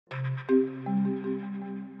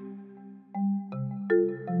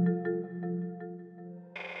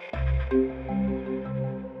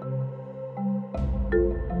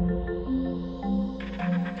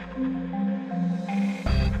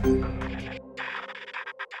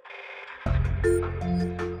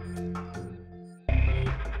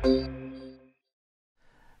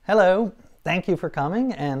Hello, thank you for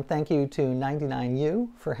coming, and thank you to 99U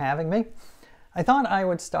for having me. I thought I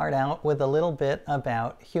would start out with a little bit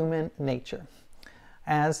about human nature.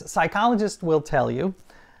 As psychologists will tell you,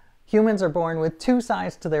 humans are born with two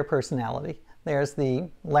sides to their personality. There's the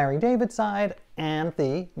Larry David side and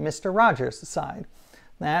the Mr. Rogers side.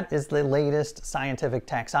 That is the latest scientific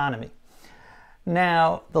taxonomy.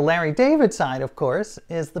 Now, the Larry David side, of course,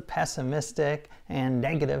 is the pessimistic and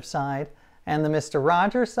negative side, and the Mr.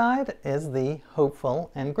 Rogers side is the hopeful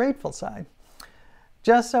and grateful side.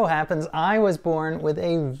 Just so happens I was born with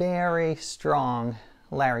a very strong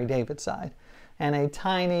Larry David side and a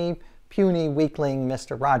tiny, puny, weakling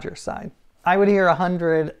Mr. Rogers side. I would hear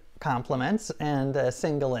 100 compliments and a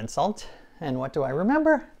single insult, and what do I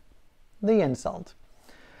remember? The insult.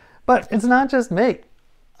 But it's not just me.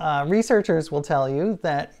 Researchers will tell you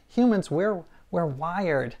that humans, we're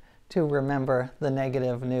wired to remember the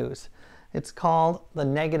negative news. It's called the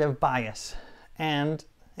negative bias, and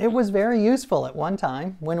it was very useful at one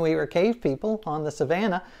time when we were cave people on the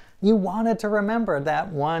savannah. You wanted to remember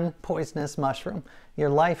that one poisonous mushroom. Your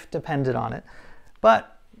life depended on it.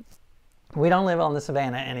 But we don't live on the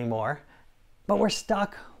savannah anymore, but we're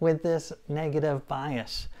stuck with this negative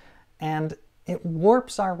bias, and it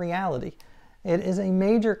warps our reality. It is a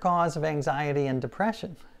major cause of anxiety and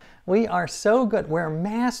depression. We are so good, we're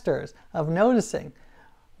masters of noticing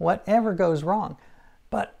whatever goes wrong,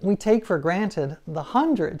 but we take for granted the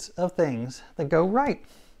hundreds of things that go right.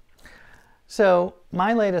 So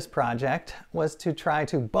my latest project was to try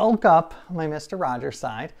to bulk up my Mr. Rogers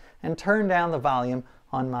side and turn down the volume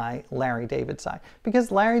on my Larry David side.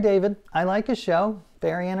 Because Larry David, I like his show,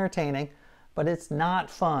 very entertaining, but it's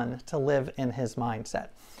not fun to live in his mindset.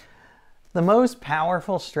 The most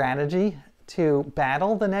powerful strategy to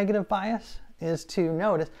battle the negative bias is to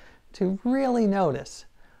really notice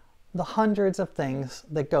the hundreds of things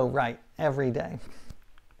that go right every day.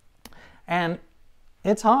 And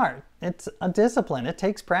it's hard. It's a discipline. It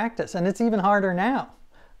takes practice, and it's even harder now.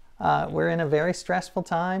 We're in a very stressful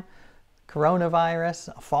time,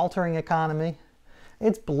 coronavirus, a faltering economy.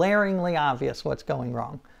 It's blaringly obvious what's going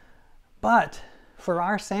wrong. But for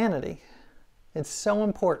our sanity, it's so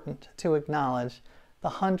important to acknowledge the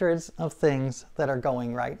hundreds of things that are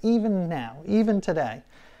going right, even now, even today.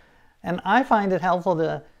 And I find it helpful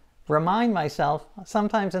to remind myself,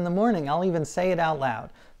 sometimes in the morning, I'll even say it out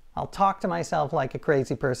loud. I'll talk to myself like a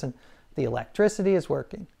crazy person. The electricity is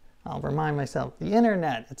working. I'll remind myself, the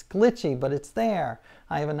internet, it's glitchy, but it's there.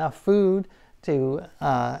 I have enough food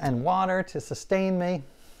and water to sustain me.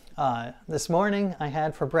 This morning I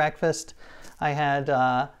had for breakfast, I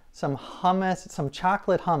had some hummus, some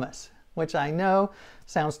chocolate hummus, which I know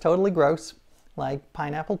sounds totally gross, like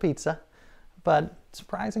pineapple pizza, but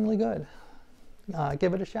surprisingly good.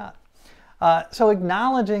 Give it a shot. So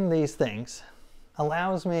acknowledging these things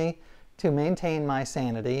allows me to maintain my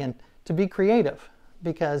sanity and to be creative,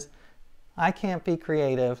 because I can't be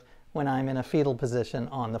creative when I'm in a fetal position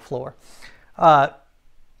on the floor. I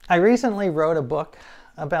recently wrote a book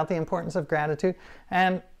about the importance of gratitude,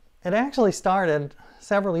 and it actually started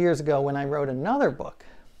several years ago when I wrote another book.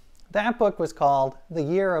 That book was called The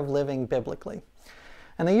Year of Living Biblically.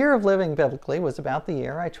 And the Year of Living Biblically was about the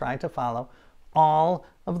year I tried to follow all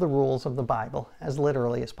of the rules of the Bible as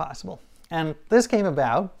literally as possible. And this came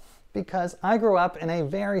about because I grew up in a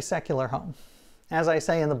very secular home. As I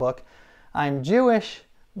say in the book, I'm Jewish,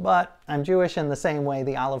 but I'm Jewish in the same way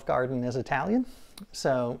the Olive Garden is Italian,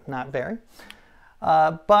 so not very.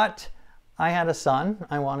 But I had a son.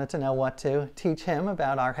 I wanted to know what to teach him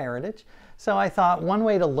about our heritage. So I thought one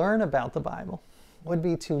way to learn about the Bible would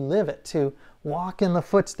be to live it, to walk in the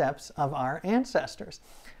footsteps of our ancestors.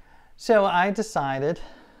 So I decided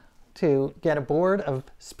to get a board of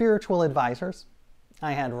spiritual advisors.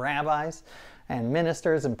 I had rabbis and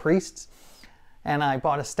ministers and priests, and I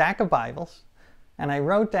bought a stack of Bibles, and I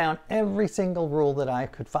wrote down every single rule that I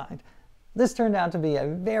could find. This turned out to be a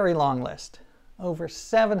very long list, over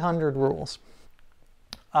 700 rules.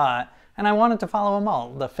 And I wanted to follow them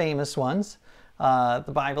all. The famous ones, the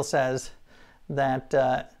Bible says that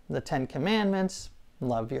the 10 Commandments,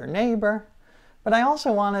 love your neighbor, but I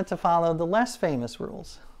also wanted to follow the less famous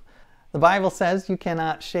rules. The Bible says you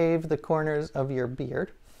cannot shave the corners of your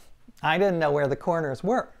beard. I didn't know where the corners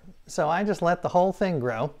were, so I just let the whole thing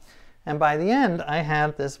grow. And by the end, I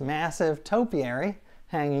had this massive topiary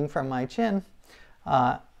hanging from my chin.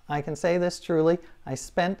 I can say this truly, I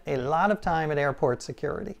spent a lot of time at airport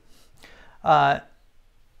security. I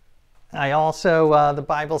also, the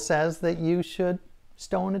Bible says that you should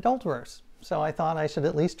stone adulterers. so I thought I should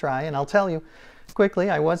at least try, and I'll tell you quickly,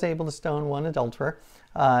 I was able to stone one adulterer.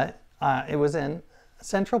 It was in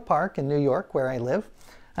Central Park in New York, where I live,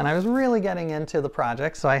 and I was really getting into the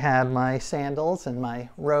project, so I had my sandals and my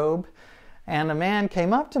robe, and a man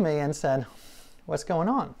came up to me and said, "What's going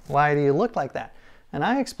on? Why do you look like that?" And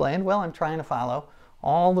I explained, well, I'm trying to follow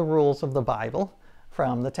all the rules of the Bible,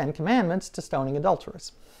 from the 10 Commandments to stoning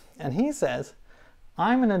adulterers. And he says,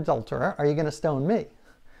 "I'm an adulterer, are you going to stone me?"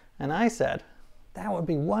 And I said, "That would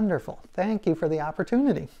be wonderful. Thank you for the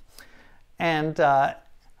opportunity." And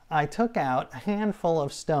I took out a handful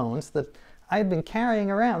of stones that I had been carrying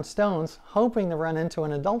around, stones, hoping to run into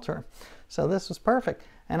an adulterer. So this was perfect.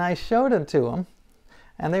 And I showed it to him,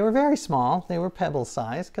 and they were very small. They were pebble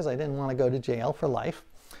sized because I didn't want to go to jail for life.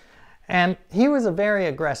 And he was a very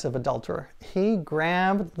aggressive adulterer. He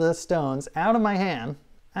grabbed the stones out of my hand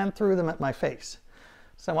and threw them at my face.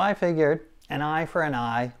 So I figured an eye for an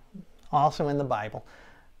eye, also in the Bible.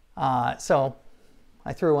 So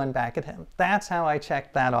I threw one back at him. That's how I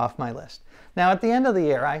checked that off my list. Now at the end of the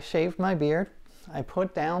year, I shaved my beard, I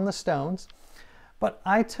put down the stones, but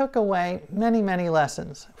I took away many, many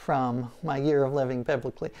lessons from my year of living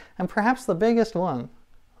biblically. And perhaps the biggest one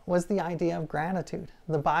was the idea of gratitude.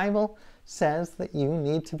 The Bible says that you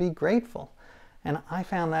need to be grateful. And I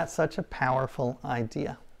found that such a powerful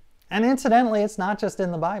idea. And incidentally, it's not just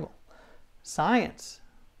in the Bible. Science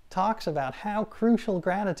talks about how crucial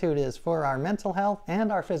gratitude is for our mental health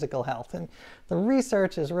and our physical health. And the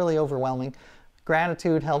research is really overwhelming.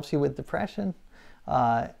 Gratitude helps you with depression.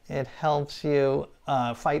 It helps you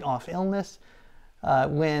fight off illness.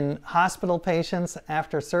 When hospital patients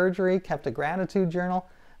after surgery kept a gratitude journal,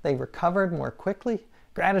 they recovered more quickly.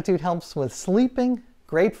 Gratitude helps with sleeping.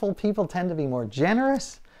 Grateful people tend to be more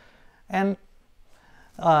generous. And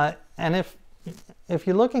if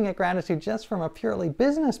you're looking at gratitude just from a purely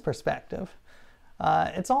business perspective,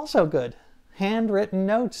 it's also good. Handwritten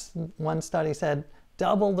notes, one study said,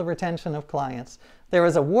 double the retention of clients. There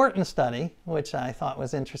was a Wharton study, which I thought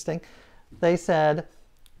was interesting. They said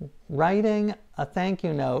writing a thank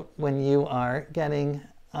you note when you are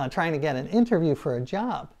trying to get an interview for a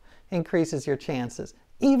job increases your chances.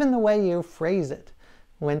 Even the way you phrase it.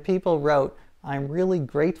 When people wrote, "I'm really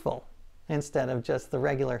grateful," instead of just the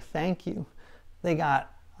regular thank you, they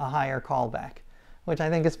got a higher callback, which I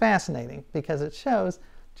think is fascinating because it shows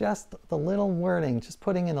just the little wording, just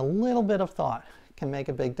putting in a little bit of thought can make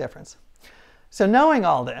a big difference. So knowing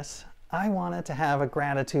all this, I wanted to have a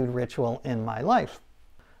gratitude ritual in my life.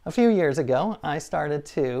 A few years ago, I started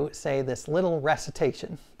to say this little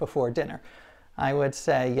recitation before dinner. I would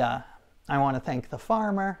say, I want to thank the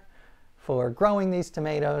farmer for growing these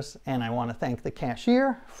tomatoes, and I want to thank the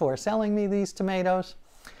cashier for selling me these tomatoes.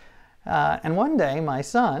 And one day, my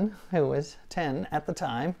son, who was 10 at the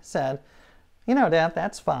time, said, "You know, Dad,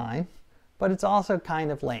 that's fine, but it's also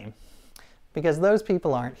kind of lame, because those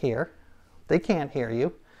people aren't here. They can't hear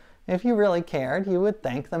you. If you really cared, you would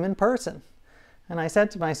thank them in person." And I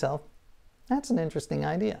said to myself, that's an interesting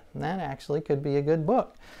idea. That actually could be a good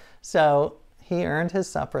book. So he earned his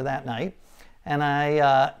supper that night, and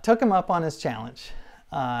I took him up on his challenge.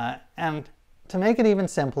 And to make it even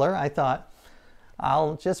simpler, I thought,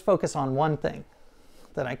 I'll just focus on one thing,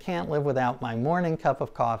 that I can't live without my morning cup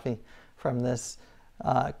of coffee from this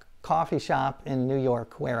coffee shop in New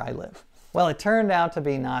York where I live. Well, it turned out to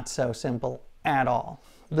be not so simple at all.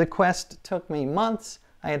 The quest took me months.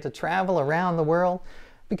 I had to travel around the world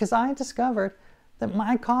because I discovered that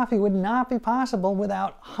my coffee would not be possible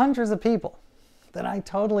without hundreds of people that I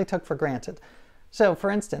totally took for granted. So,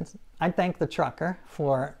 for instance, I'd thank the trucker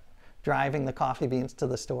for driving the coffee beans to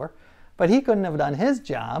the store, but he couldn't have done his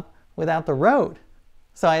job without the road.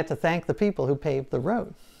 So I had to thank the people who paved the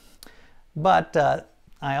road. But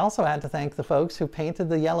I also had to thank the folks who painted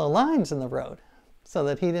the yellow lines in the road so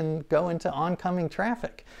that he didn't go into oncoming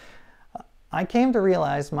traffic. I came to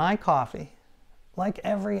realize my coffee, like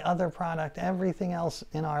every other product, everything else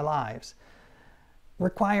in our lives,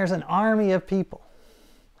 requires an army of people.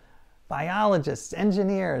 Biologists,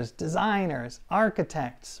 engineers, designers,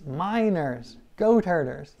 architects, miners, goat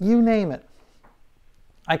herders, you name it.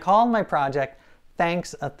 I called my project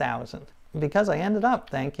Thanks 1,000 because I ended up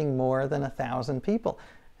thanking more than 1,000 people.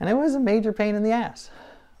 And it was a major pain in the ass,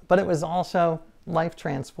 but it was also life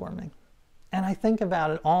transforming. And I think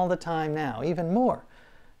about it all the time now, even more,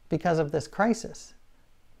 because of this crisis.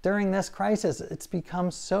 During this crisis, it's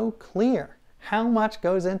become so clear how much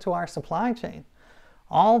goes into our supply chain.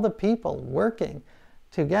 All the people working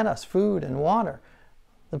to get us food and water,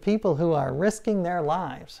 the people who are risking their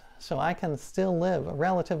lives so I can still live a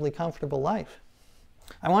relatively comfortable life.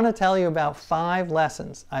 I want to tell you about 5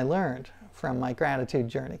 lessons I learned from my gratitude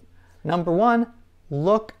journey. Number one,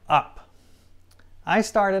 look up. I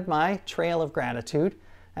started my trail of gratitude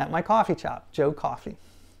at my coffee shop, Joe Coffee,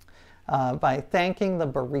 by thanking the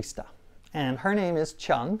barista. And her name is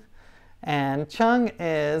Chung. And Chung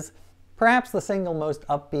is perhaps the single most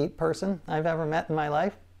upbeat person I've ever met in my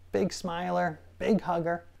life. Big smiler, big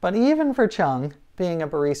hugger. But even for Chung, being a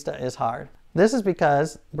barista is hard. This is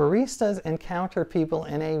because baristas encounter people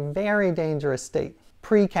in a very dangerous state,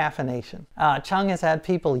 pre-caffeination. Chung has had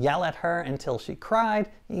people yell at her until she cried,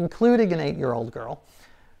 including an 8-year-old girl.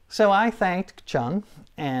 So I thanked Chung,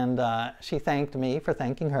 and she thanked me for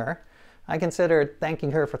thanking her. I considered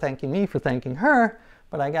thanking her for thanking me for thanking her,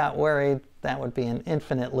 but I got worried that would be an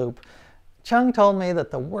infinite loop. Chung told me that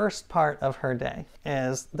the worst part of her day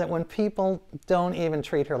is that when people don't even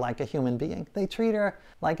treat her like a human being, they treat her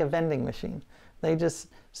like a vending machine. They just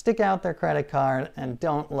stick out their credit card and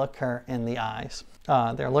don't look her in the eyes.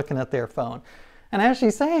 They're looking at their phone. And as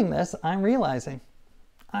she's saying this, I'm realizing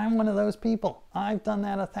I'm one of those people. I've done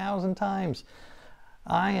that 1,000 times.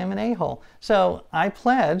 I am an a-hole. So I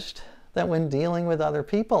pledged that when dealing with other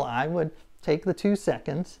people, I would take the 2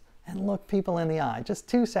 seconds and look people in the eye. Just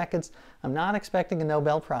 2 seconds. I'm not expecting a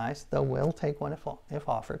Nobel Prize, though we'll take one if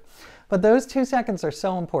offered. But those 2 seconds are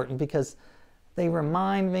so important because they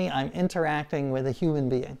remind me I'm interacting with a human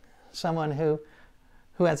being. Someone who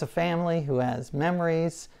has a family, who has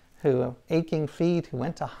memories, who have aching feet, who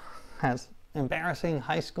has embarrassing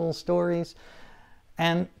high school stories.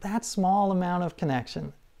 And that small amount of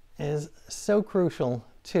connection is so crucial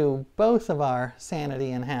to both of our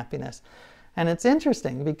sanity and happiness. And it's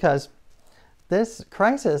interesting because this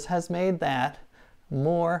crisis has made that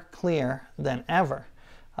more clear than ever.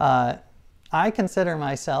 I consider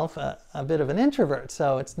myself a bit of an introvert,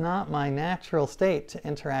 so it's not my natural state to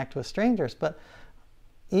interact with strangers, but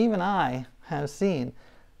even I have seen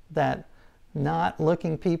that not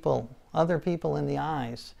looking other people in the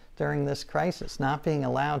eyes during this crisis, not being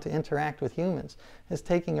allowed to interact with humans, is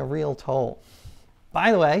taking a real toll.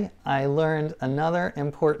 By the way, I learned another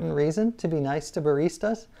important reason to be nice to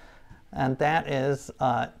baristas, and that is,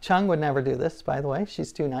 Chung would never do this, by the way,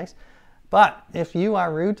 she's too nice, but if you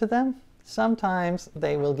are rude to them, sometimes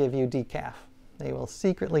they will give you decaf. They will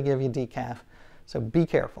secretly give you decaf, so be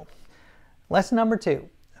careful. Lesson number 2,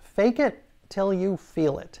 fake it till you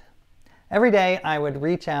feel it. Every day I would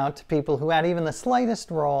reach out to people who had even the slightest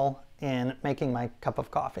role in making my cup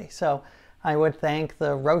of coffee. So I would thank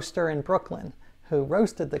the roaster in Brooklyn who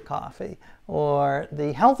roasted the coffee, or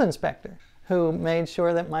the health inspector who made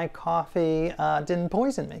sure that my coffee didn't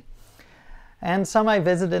poison me. And some I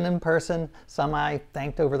visited in person, some I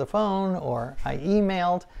thanked over the phone, or I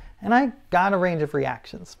emailed, and I got a range of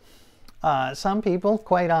reactions. Some people,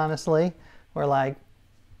 quite honestly, were like,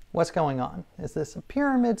 what's going on? Is this a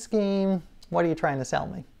pyramid scheme? What are you trying to sell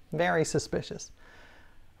me? Very suspicious.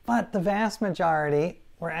 But the vast majority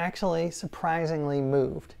were actually surprisingly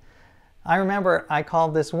moved. I remember I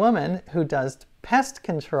called this woman who does pest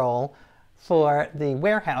control for the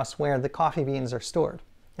warehouse where the coffee beans are stored.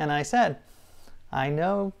 And I said, I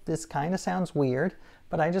know this kind of sounds weird,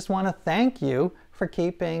 but I just want to thank you for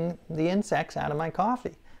keeping the insects out of my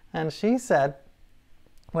coffee. And she said,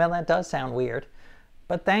 well, that does sound weird,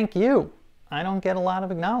 but thank you. I don't get a lot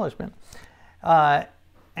of acknowledgement.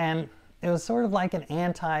 And it was sort of like an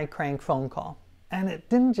anti-crank phone call. And it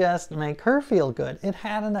didn't just make her feel good, it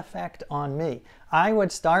had an effect on me. I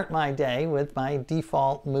would start my day with my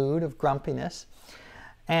default mood of grumpiness,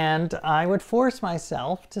 and I would force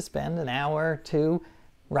myself to spend an hour or 2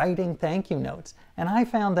 writing thank you notes. And I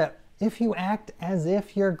found that if you act as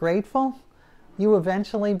if you're grateful, you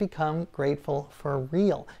eventually become grateful for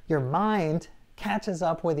real. Your mind catches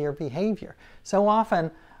up with your behavior. So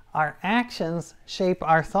often, our actions shape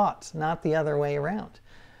our thoughts, not the other way around.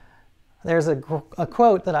 There's a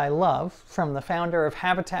quote that I love from the founder of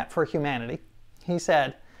Habitat for Humanity. He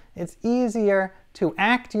said, it's easier to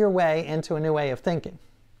act your way into a new way of thinking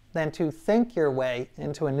than to think your way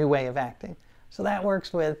into a new way of acting. So that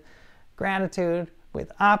works with gratitude,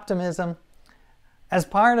 with optimism. As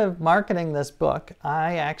part of marketing this book,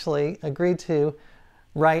 I actually agreed to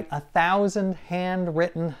write 1,000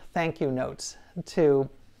 handwritten thank you notes to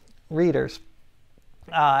readers.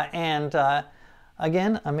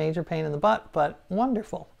 Again, a major pain in the butt, but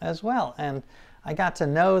wonderful as well. And I got to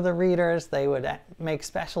know the readers. They would make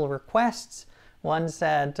special requests. One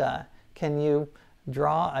said, can you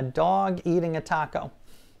draw a dog eating a taco?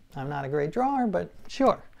 I'm not a great drawer, but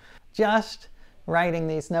sure. Just writing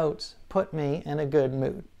these notes put me in a good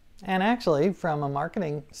mood. And actually, from a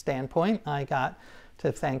marketing standpoint, I got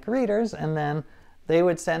to thank readers, and then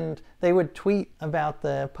they would tweet about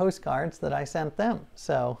the postcards that I sent them.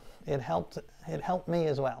 So it helped me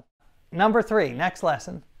as well. Number 3, next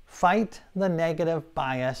lesson, fight the negative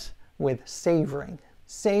bias with savoring.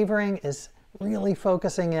 Savoring is really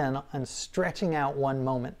focusing in on stretching out one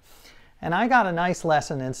moment. And I got a nice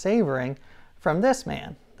lesson in savoring from this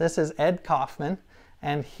man. This is Ed Kaufman,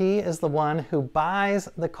 and he is the one who buys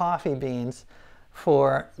the coffee beans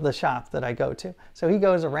for the shop that I go to. So he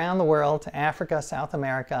goes around the world to Africa, South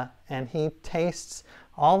America, and he tastes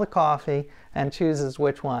all the coffee and chooses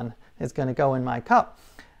which one is going to go in my cup.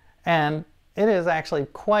 And it is actually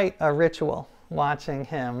quite a ritual watching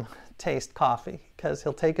him taste coffee, because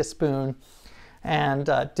he'll take a spoon and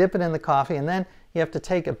dip it in the coffee, and then you have to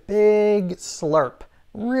take a big slurp,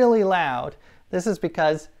 really loud. This is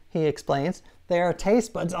because, he explains, there are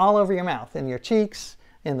taste buds all over your mouth, in your cheeks,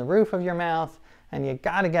 in the roof of your mouth, and you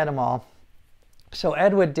got to get them all. So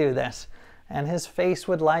Ed would do this, and his face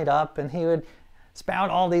would light up, and he would spout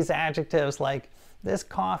all these adjectives like, this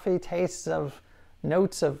coffee tastes of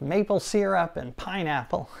notes of maple syrup and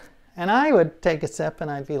pineapple. And I would take a sip and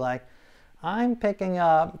I'd be like, I'm picking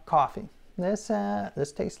up coffee. This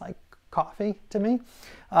tastes like coffee to me.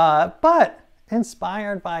 But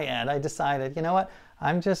inspired by Ed, I decided, you know what?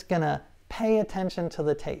 I'm just gonna pay attention to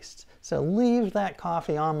the taste. So leave that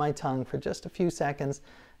coffee on my tongue for just a few seconds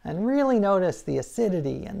and really notice the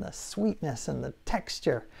acidity and the sweetness and the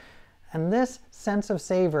texture. And this sense of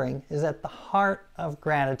savoring is at the heart of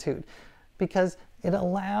gratitude, because it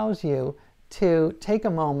allows you to take a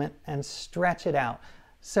moment and stretch it out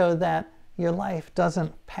so that your life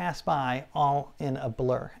doesn't pass by all in a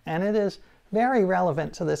blur. And it is very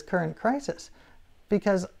relevant to this current crisis,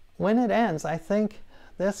 because when it ends, I think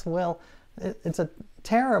it's a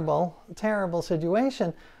terrible, terrible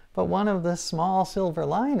situation, but one of the small silver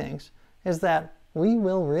linings is that we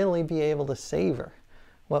will really be able to savor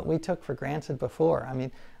what we took for granted before. I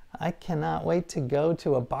mean, I cannot wait to go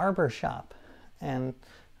to a barber shop, and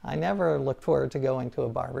I never look forward to going to a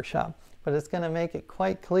barber shop, but it's going to make it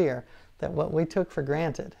quite clear that what we took for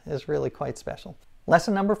granted is really quite special.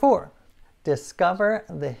 Lesson number 4, discover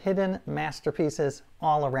the hidden masterpieces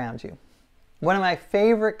all around you. One of my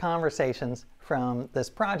favorite conversations from this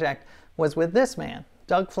project was with this man,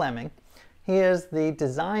 Doug Fleming. He is the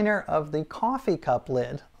designer of the coffee cup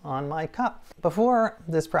lid on my cup. Before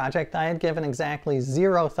this project, I had given exactly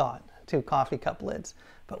 0 thought to coffee cup lids.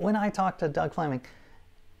 But when I talked to Doug Fleming,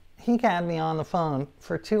 he had me on the phone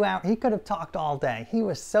for 2 hours. He could have talked all day. He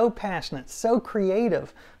was so passionate, so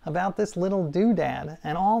creative about this little doodad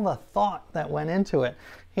and all the thought that went into it.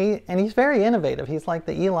 And he's very innovative. He's like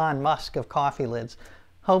the Elon Musk of coffee lids,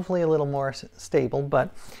 hopefully a little more stable.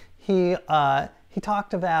 But he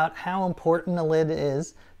talked about how important a lid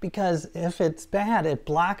is, because if it's bad, it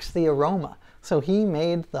blocks the aroma. So he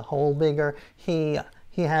made the hole bigger. He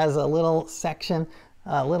has a little section,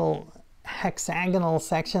 a little hexagonal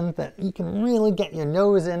section that you can really get your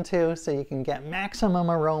nose into so you can get maximum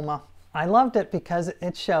aroma. I loved it because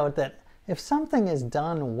it showed that if something is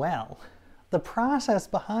done well, the process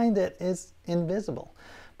behind it is invisible.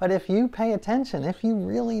 But if you pay attention, if you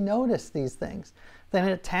really notice these things, then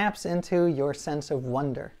it taps into your sense of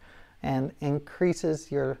wonder and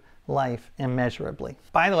increases your life immeasurably.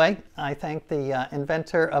 By the way, I thank the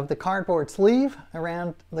inventor of the cardboard sleeve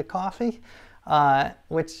around the coffee,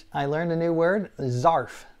 which I learned a new word,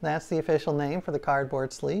 zarf. That's the official name for the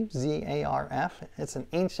cardboard sleeve, Z-A-R-F. It's an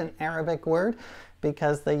ancient Arabic word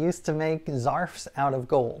because they used to make zarfs out of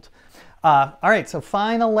gold. All right, so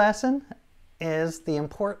final lesson is the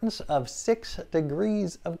importance of 6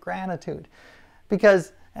 degrees of gratitude,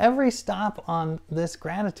 because every stop on this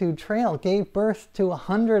gratitude trail gave birth to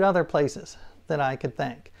 100 other places that I could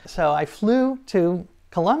thank. So I flew to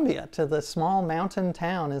Colombia, to the small mountain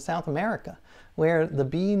town in South America where the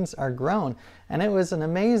beans are grown, and it was an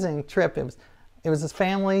amazing trip. It was a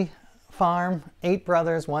family farm, 8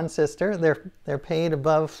 brothers, 1 sister. They're paid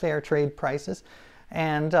above fair trade prices,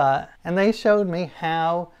 and they showed me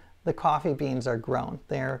how the coffee beans are grown.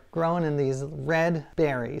 They're grown in these red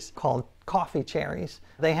berries called coffee cherries.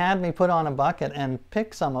 They had me put on a bucket and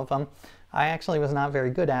pick some of them. I actually was not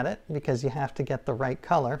very good at it because you have to get the right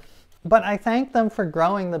color. But I thanked them for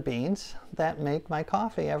growing the beans that make my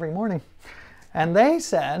coffee every morning. And they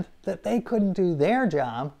said that they couldn't do their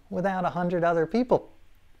job without 100 other people.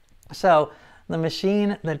 So the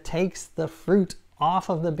machine that takes the fruit off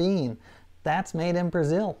of the bean, that's made in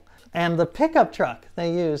Brazil. And the pickup truck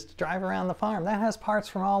they used to drive around the farm, that has parts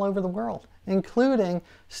from all over the world, including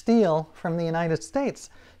steel from the United States.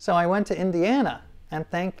 So I went to Indiana and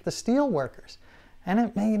thanked the steel workers. And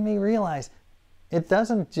it made me realize it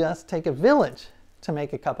doesn't just take a village to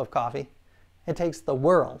make a cup of coffee. It takes the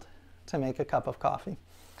world to make a cup of coffee.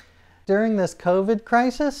 During this COVID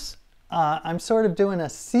crisis, I'm sort of doing a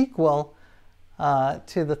sequel to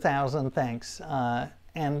the 1,000 Thanks.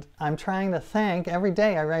 And I'm trying to thank, every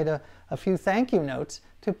day I write a few thank you notes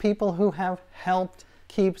to people who have helped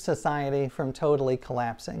keep society from totally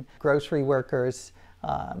collapsing. Grocery workers,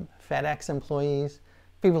 FedEx employees,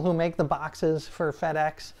 people who make the boxes for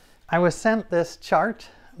FedEx. I was sent this chart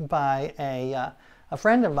by a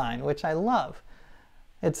friend of mine, which I love.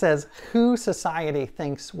 It says, who society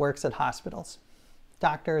thinks works at hospitals?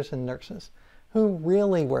 Doctors and nurses. Who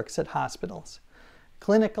really works at hospitals?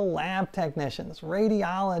 Clinical lab technicians,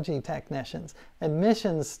 radiology technicians,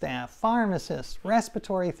 admissions staff, pharmacists,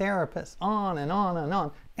 respiratory therapists, on and on and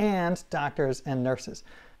on, and doctors and nurses.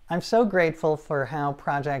 I'm so grateful for how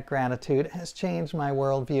Project Gratitude has changed my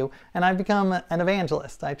worldview, and I've become an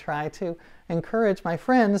evangelist. I try to encourage my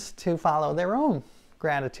friends to follow their own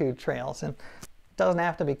gratitude trails. And it doesn't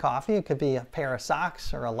have to be coffee. It could be a pair of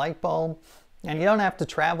socks or a light bulb. And you don't have to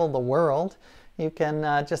travel the world. You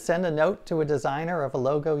can just send a note to a designer of a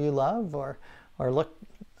logo you love, or look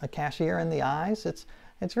a cashier in the eyes. It's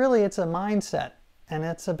a mindset, and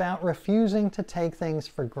it's about refusing to take things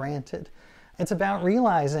for granted. It's about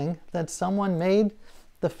realizing that someone made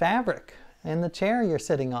the fabric in the chair you're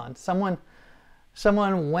sitting on. Someone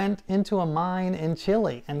went into a mine in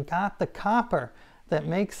Chile and got the copper that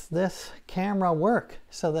makes this camera work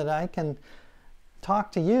so that I can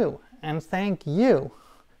talk to you and thank you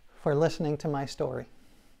for listening to my story.